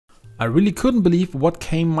I really couldn't believe what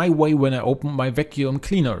came my way when I opened my vacuum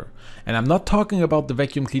cleaner. And I'm not talking about the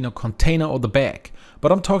vacuum cleaner container or the bag,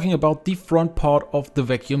 but I'm talking about the front part of the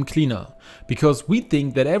vacuum cleaner. Because we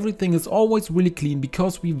think that everything is always really clean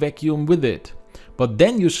because we vacuum with it. But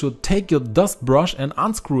then you should take your dust brush and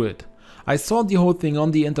unscrew it. I saw the whole thing on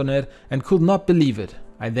the internet and could not believe it.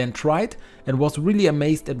 I then tried and was really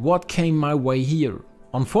amazed at what came my way here.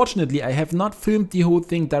 Unfortunately, I have not filmed the whole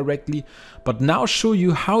thing directly, but now show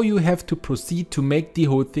you how you have to proceed to make the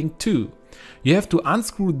whole thing too. You have to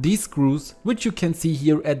unscrew these screws, which you can see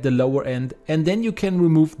here at the lower end, and then you can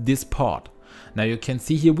remove this part. Now you can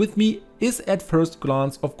see here with me is at first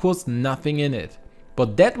glance of course nothing in it.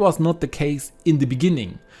 But that was not the case in the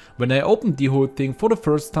beginning. When I opened the whole thing for the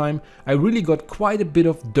first time, I really got quite a bit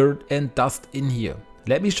of dirt and dust in here.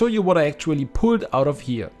 Let me show you what I actually pulled out of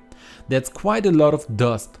here. That's quite a lot of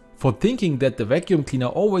dust for thinking that the vacuum cleaner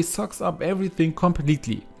always sucks up everything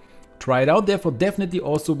completely. Try it out therefore definitely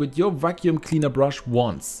also with your vacuum cleaner brush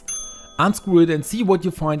once. Unscrew it and see what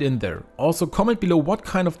you find in there. Also comment below what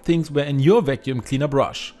kind of things were in your vacuum cleaner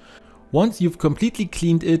brush. Once you've completely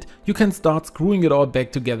cleaned it, you can start screwing it all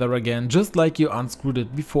back together again just like you unscrewed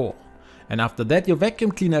it before. And after that your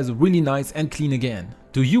vacuum cleaner is really nice and clean again.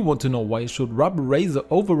 Do you want to know why you should rub a razor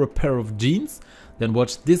over a pair of jeans? Then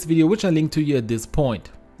watch this video which I linked to you at this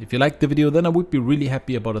point. If you liked the video then I would be really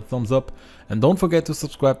happy about a thumbs up, and don't forget to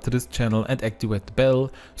subscribe to this channel and activate the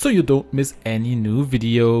bell so you don't miss any new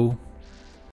video.